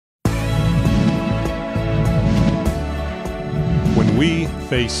we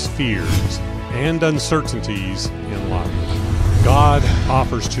face fears and uncertainties in life, God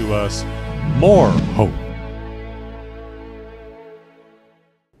offers to us more hope.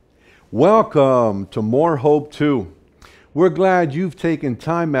 Welcome to More Hope 2. We're glad you've taken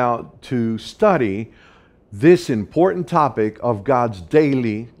time out to study this important topic of God's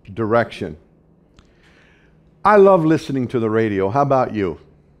daily direction. I love listening to the radio. How about you?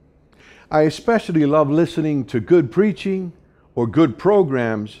 I especially love listening to good preaching or good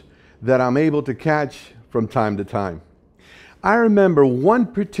programs that I'm able to catch from time to time. I remember one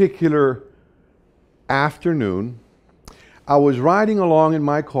particular afternoon, I was riding along in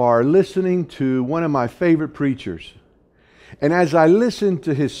my car listening to one of my favorite preachers. And as I listened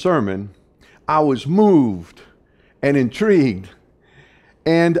to his sermon, I was moved and intrigued.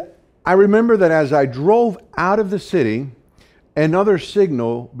 And I remember that as I drove out of the city, another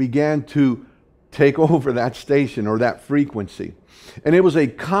signal began to take over that station or that frequency. And it was a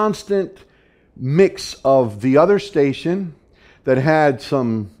constant mix of the other station that had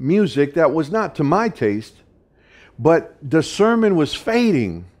some music that was not to my taste, but the sermon was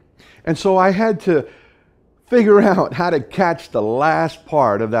fading. And so I had to figure out how to catch the last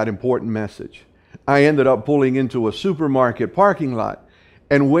part of that important message. I ended up pulling into a supermarket parking lot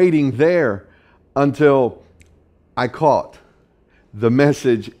and waiting there until I caught the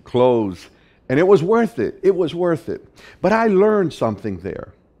message close. And it was worth it. It was worth it. But I learned something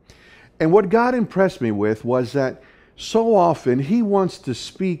there. And what God impressed me with was that so often He wants to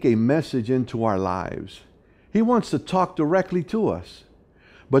speak a message into our lives. He wants to talk directly to us.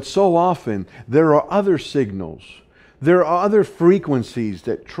 But so often there are other signals. There are other frequencies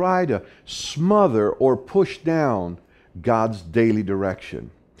that try to smother or push down God's daily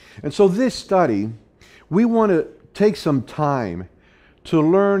direction. And so this study, we want to take some time to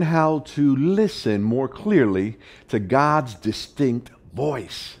learn how to listen more clearly to God's distinct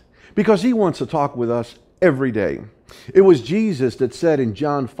voice, because He wants to talk with us every day. It was Jesus that said in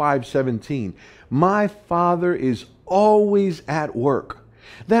John 5:17, "My Father is always at work."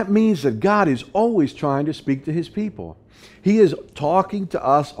 That means that God is always trying to speak to His people. He is talking to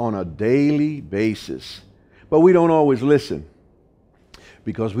us on a daily basis, but we don't always listen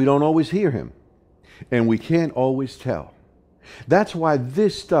because we don't always hear Him, and we can't always tell. That's why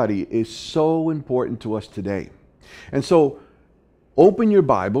this study is so important to us today. And so, open your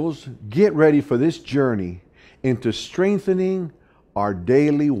Bibles, get ready for this journey into strengthening our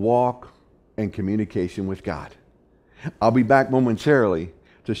daily walk and communication with God. I'll be back momentarily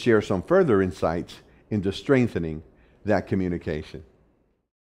to share some further insights into strengthening that communication.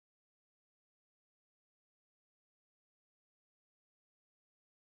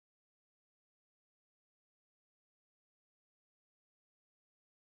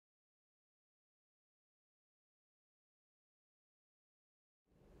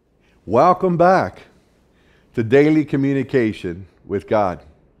 Welcome back to Daily Communication with God.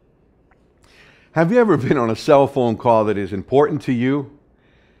 Have you ever been on a cell phone call that is important to you,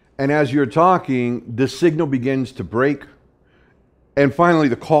 and as you're talking, the signal begins to break, and finally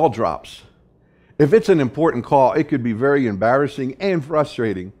the call drops? If it's an important call, it could be very embarrassing and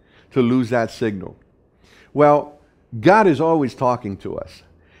frustrating to lose that signal. Well, God is always talking to us,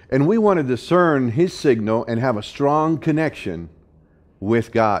 and we want to discern His signal and have a strong connection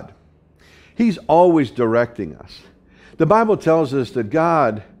with God. He's always directing us. The Bible tells us that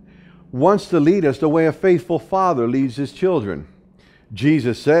God wants to lead us the way a faithful father leads his children.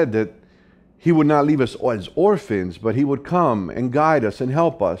 Jesus said that He would not leave us as orphans, but He would come and guide us and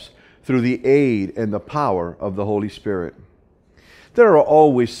help us through the aid and the power of the Holy Spirit. There are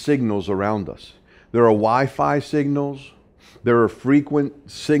always signals around us. There are Wi-Fi signals. There are frequent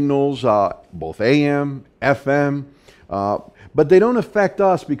signals, both AM, FM, but they don't affect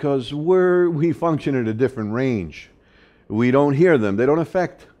us because we function at a different range. We don't hear them. They don't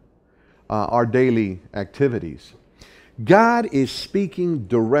affect our daily activities. God is speaking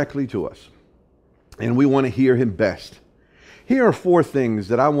directly to us, and we want to hear Him best. Here are 4 things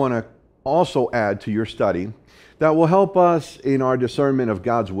that I want to also add to your study that will help us in our discernment of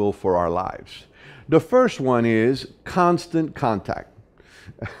God's will for our lives. The first one is constant contact.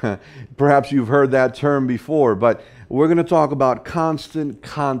 Perhaps you've heard that term before, but we're going to talk about constant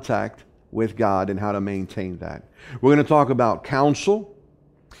contact with God and how to maintain that. We're going to talk about counsel.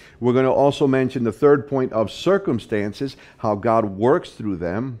 We're going to also mention the third point of circumstances, how God works through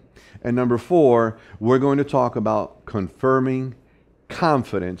them. And number 4, we're going to talk about confirming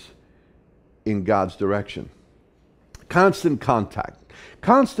confidence in God's direction. Constant contact.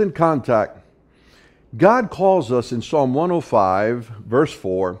 Constant contact. God calls us in Psalm 105, verse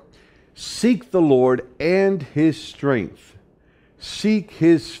 4, "Seek the Lord and His strength. Seek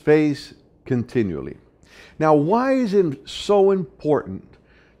his face continually. Now, why is it so important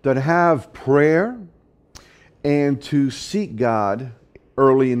to have prayer and to seek God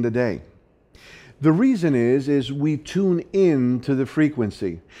early in the day? The reason is we tune in to the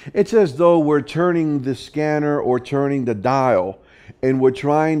frequency. It's as though we're turning the scanner or turning the dial, and we're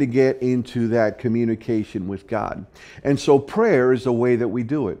trying to get into that communication with God. And so prayer is the way that we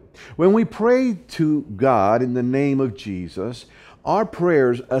do it. When we pray to God in the name of Jesus, our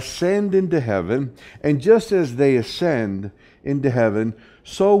prayers ascend into heaven, and just as they ascend into heaven,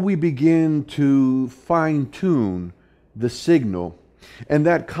 so we begin to fine-tune the signal. And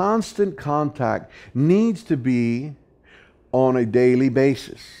that constant contact needs to be on a daily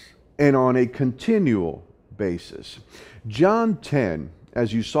basis and on a continual basis. John 10,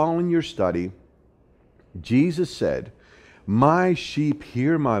 as you saw in your study, Jesus said, "My sheep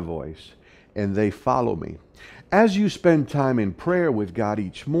hear my voice, and they follow me." As you spend time in prayer with God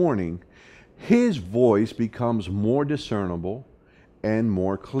each morning, his voice becomes more discernible and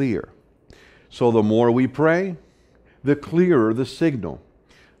more clear. So the more we pray, the clearer the signal,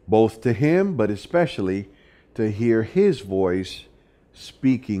 both to him, but especially to hear his voice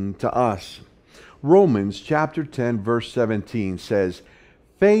speaking to us. Romans chapter 10, verse 17 says,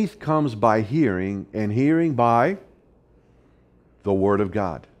 "Faith comes by hearing, and hearing by the Word of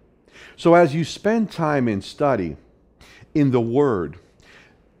God." So as you spend time in study in the Word,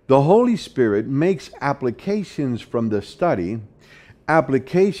 the Holy Spirit makes applications from the study,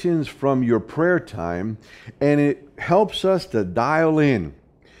 applications from your prayer time, and it helps us to dial in.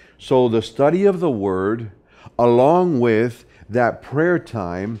 So the study of the Word, along with that prayer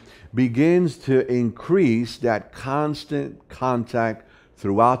time, begins to increase that constant contact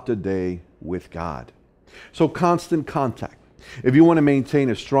throughout the day with God. So constant contact. If you want to maintain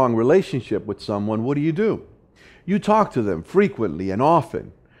a strong relationship with someone, what do? You talk to them frequently and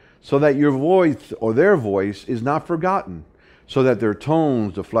often so that your voice or their voice is not forgotten, so that their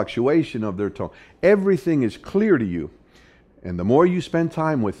tones, the fluctuation of their tone, everything is clear to you. And the more you spend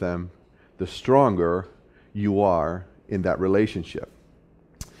time with them, the stronger you are in that relationship.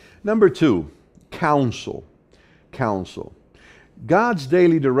 Number 2, counsel. Counsel. God's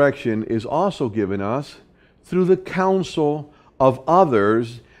daily direction is also given us through the counsel of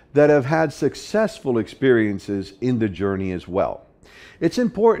others that have had successful experiences in the journey as well. It's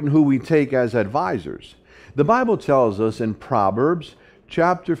important who we take as advisors. The Bible tells us in Proverbs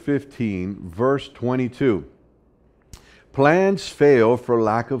chapter 15, verse 22, "Plans fail for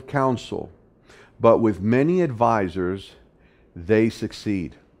lack of counsel, but with many advisors they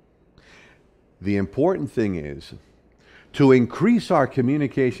succeed." The important thing is to increase our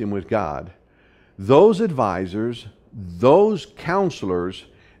communication with God. Those advisors, those counselors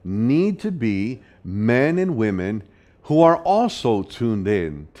need to be men and women who are also tuned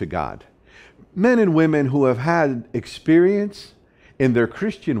in to God. Men and women who have had experience in their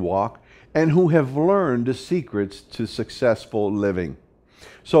Christian walk and who have learned the secrets to successful living.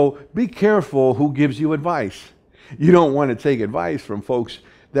 So be careful who gives you advice. You don't want to take advice from folks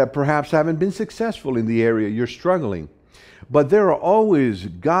that perhaps haven't been successful in the area you're struggling. But there are always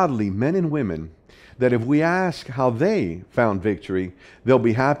godly men and women that if we ask how they found victory, they'll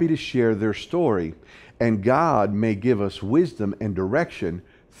be happy to share their story. And God may give us wisdom and direction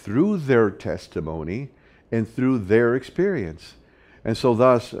through their testimony and through their experience. And so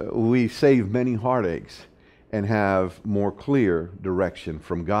thus we save many heartaches and have more clear direction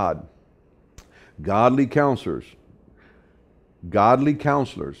from God. Godly counselors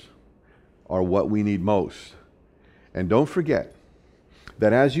are what we need most. And don't forget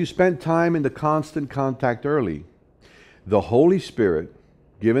that as you spent time in the constant contact early, the Holy Spirit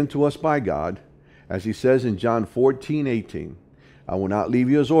given to us by God, as he says in John 14:18, "I will not leave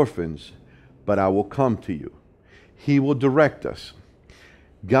you as orphans, but I will come to you." He will direct us.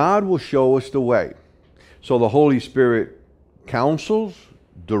 God will show us the way. So the Holy Spirit counsels,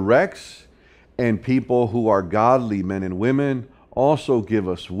 directs, and people who are godly men and women also give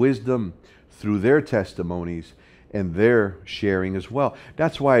us wisdom through their testimonies and their sharing as well.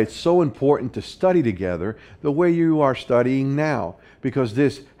 That's why it's so important to study together the way you are studying now, because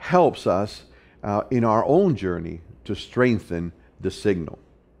this helps us in our own journey to strengthen the signal.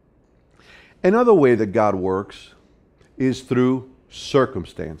 Another way that God works is through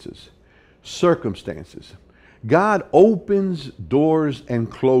circumstances. Circumstances. God opens doors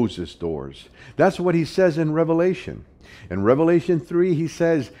and closes doors. That's what he says in Revelation. In Revelation 3, he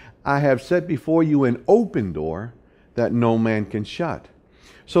says, "I have set before you an open door that no man can shut."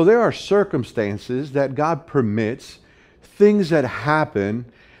 So there are circumstances that God permits, things that happen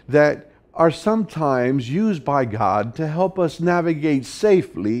that are sometimes used by God to help us navigate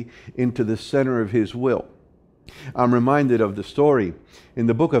safely into the center of His will. I'm reminded of the story in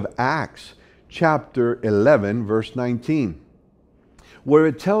the book of Acts, chapter 11, verse 19, where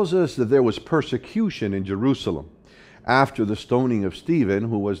it tells us that there was persecution in Jerusalem. After the stoning of Stephen,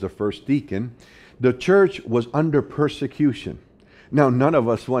 who was the first deacon, the church was under persecution. Now, none of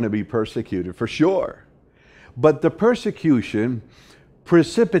us want to be persecuted, for sure. But the persecution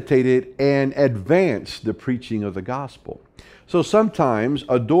precipitated and advanced the preaching of the gospel. So sometimes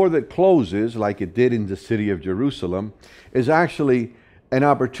a door that closes, like it did in the city of Jerusalem, is actually an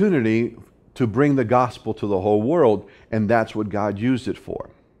opportunity to bring the gospel to the whole world, and that's what God used it for.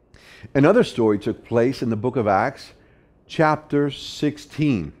 Another story took place in the book of Acts, chapter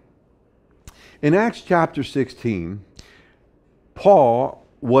 16. In Acts chapter 16, Paul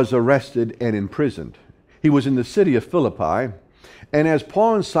was arrested and imprisoned. He was in the city of Philippi, and as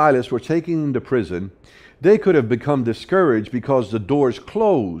Paul and Silas were taken into prison, they could have become discouraged because the doors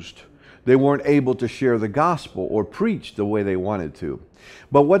closed. They weren't able to share the gospel or preach the way they wanted to.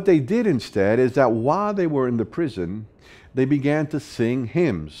 But what they did instead is that while they were in the prison, they began to sing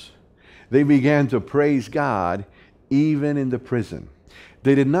hymns. They began to praise God even in the prison.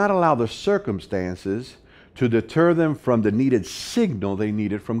 They did not allow the circumstances to deter them from the needed signal they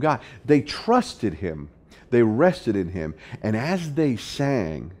needed from God. They trusted Him. They rested in Him. And as they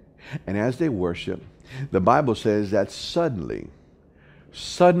sang and as they worshiped, the Bible says that suddenly,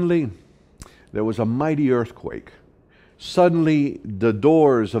 there was a mighty earthquake. Suddenly, the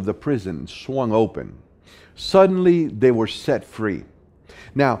doors of the prison swung open. Suddenly, they were set free.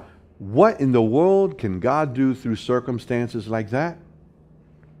 Now, what in the world can God do through circumstances like that?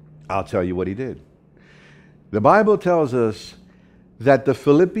 I'll tell you what He did. The Bible tells us that the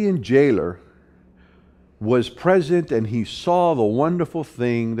Philippian jailer was present and he saw the wonderful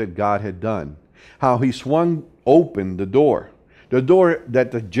thing that God had done. How He swung open the door. The door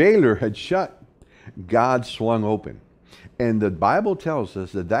that the jailer had shut, God swung open. And the Bible tells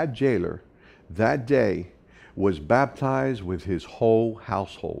us that that jailer, that day, was baptized with his whole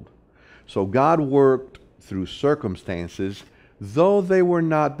household. So God worked through circumstances, though they were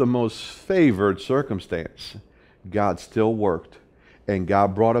not the most favored circumstance. God still worked, and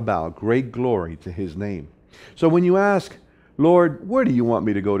God brought about great glory to His name. So when you ask, Lord, where do you want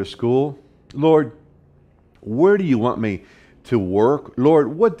me to go to school? Lord, where do you want me to work?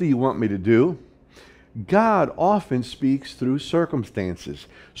 Lord, what do you want me to do? God often speaks through circumstances.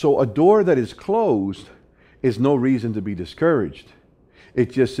 So a door that is closed is no reason to be discouraged.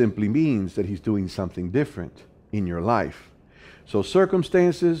 It just simply means that He's doing something different in your life. So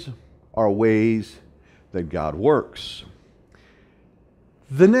circumstances are ways that God works.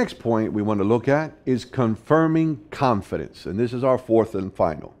 The next point we want to look at is confirming confidence. And this is our fourth and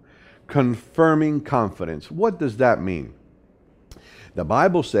final. Confirming confidence. What does that mean? The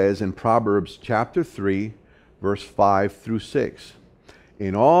Bible says in Proverbs chapter 3, verse 5 through 6,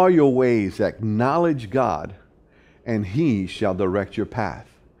 "In all your ways acknowledge God, and He shall direct your path."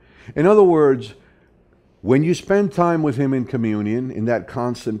 In other words, when you spend time with Him in communion, in that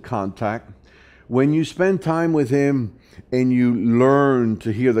constant contact, when you spend time with Him and you learn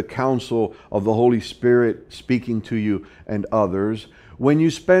to hear the counsel of the Holy Spirit speaking to you and others, when you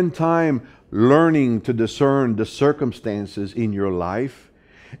spend time learning to discern the circumstances in your life,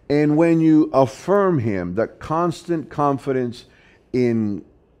 and when you affirm Him, that constant confidence in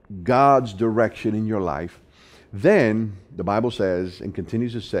God's direction in your life, then the Bible says and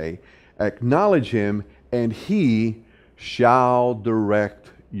continues to say, acknowledge Him and He shall direct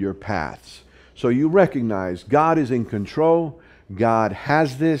your paths. So you recognize God is in control, God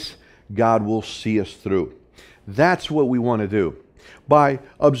has this, God will see us through. That's what we want to do. By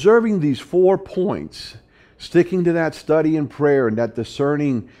observing these 4 points, sticking to that study and prayer and that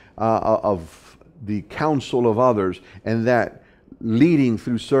discerning of the counsel of others, and that leading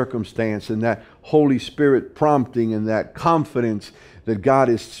through circumstance, and that Holy Spirit prompting, and that confidence that God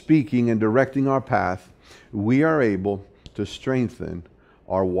is speaking and directing our path, we are able to strengthen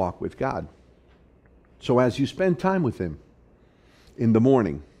our walk with God. So as you spend time with Him in the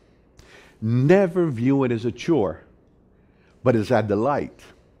morning, never view it as a chore, but as a delight,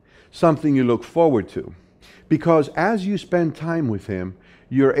 something you look forward to. Because as you spend time with Him,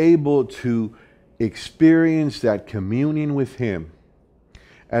 you're able to experience that communion with Him.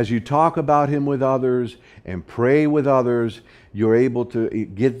 As you talk about Him with others and pray with others, you're able to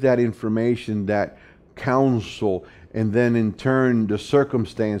get that information, that counsel, and then in turn the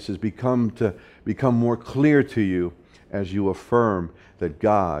circumstances become more clear to you as you affirm that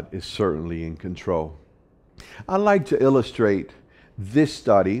God is certainly in control. I'd like to illustrate this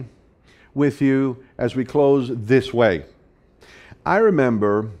study with you as we close this way. I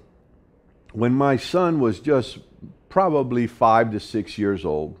remember when my son was just probably 5 to 6 years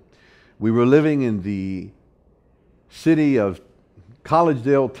old. We were living in the city of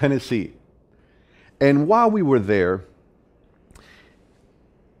Collegedale, Tennessee. And while we were there,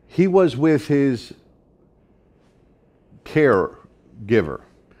 he was with his caregiver.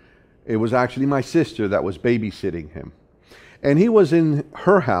 It was actually my sister that was babysitting him. And he was in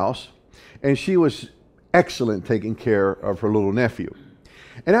her house, and she was excellent taking care of her little nephew.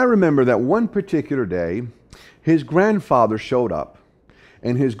 And I remember that one particular day, his grandfather showed up.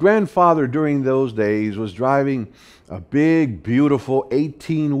 And his grandfather during those days was driving a big, beautiful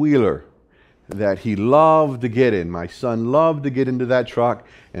 18-wheeler that he loved to get in. My son loved to get into that truck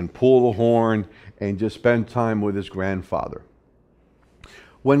and pull the horn and just spend time with his grandfather.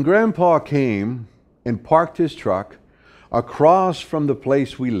 When Grandpa came and parked his truck across from the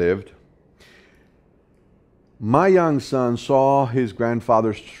place we lived, my young son saw his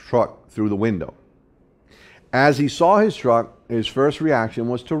grandfather's truck through the window. As he saw his truck, his first reaction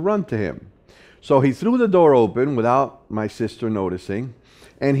was to run to him. So he threw the door open without my sister noticing,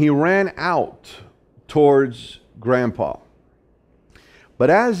 and he ran out towards Grandpa. But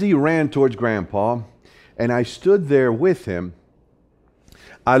as he ran towards Grandpa, and I stood there with him,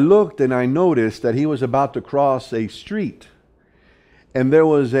 I looked and I noticed that he was about to cross a street. And there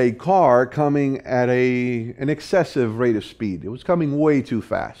was a car coming at an excessive rate of speed. It was coming way too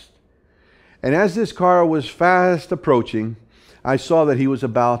fast. And as this car was fast approaching, I saw that he was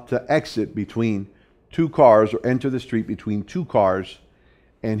about to exit between two cars, or enter the street between two cars,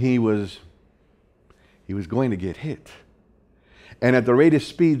 and he was going to get hit. And at the rate of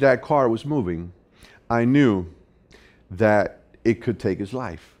speed that car was moving, I knew that it could take his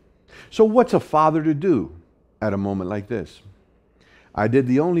life. So what's a father to do at a moment like this? I did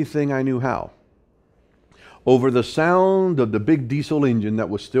the only thing I knew how. Over the sound of the big diesel engine that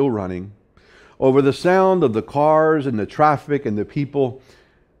was still running, over the sound of the cars and the traffic and the people,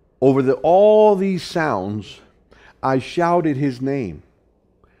 over all these sounds, I shouted his name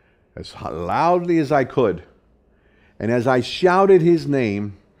as loudly as I could. And as I shouted his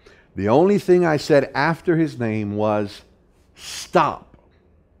name, the only thing I said after his name was, "Stop."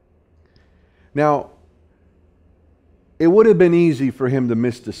 Now, it would have been easy for him to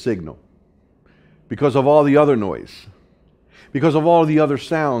miss the signal because of all the other noise, because of all the other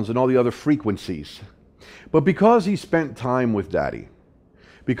sounds and all the other frequencies. But because he spent time with Daddy,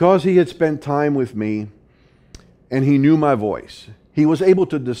 because he had spent time with me, and he knew my voice, he was able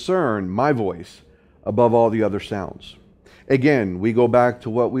to discern my voice above all the other sounds. Again, we go back to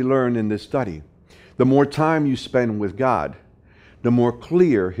what we learned in this study. The more time you spend with God, the more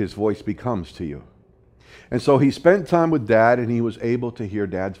clear his voice becomes to you. And so he spent time with Dad, and he was able to hear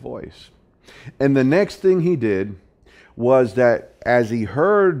Dad's voice. And the next thing he did was that as he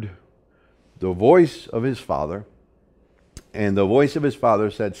heard the voice of his father, and the voice of his father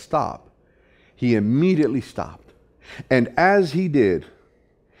said, "Stop," he immediately stopped. And as he did,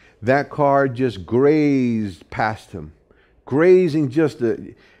 that car just grazed past him, grazing just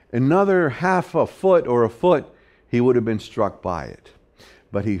another half a foot or a foot, he would have been struck by it.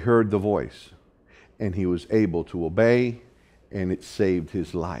 But he heard the voice, and he was able to obey, and it saved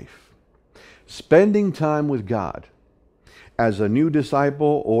his life. Spending time with God as a new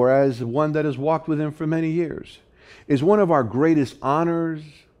disciple or as one that has walked with him for many years is one of our greatest honors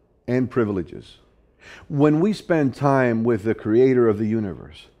and privileges. When we spend time with the Creator of the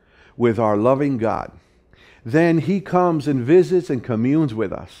universe, with our loving God, then he comes and visits and communes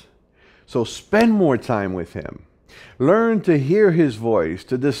with us. So spend more time with him. Learn to hear his voice,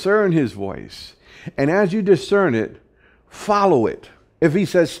 to discern his voice. And as you discern it, follow it. If he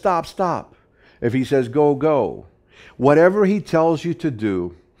says stop, stop. If he says go, go. Whatever he tells you to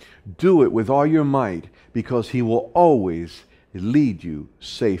do it with all your might, because he will always lead you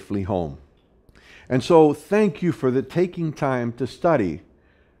safely home. And so thank you for taking time to study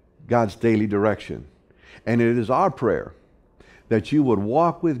God's daily direction. And it is our prayer that you would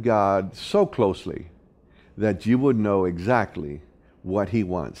walk with God so closely that you would know exactly what he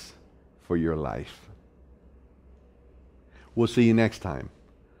wants for your life. We'll see you next time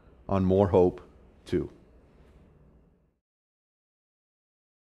on More Hope 2.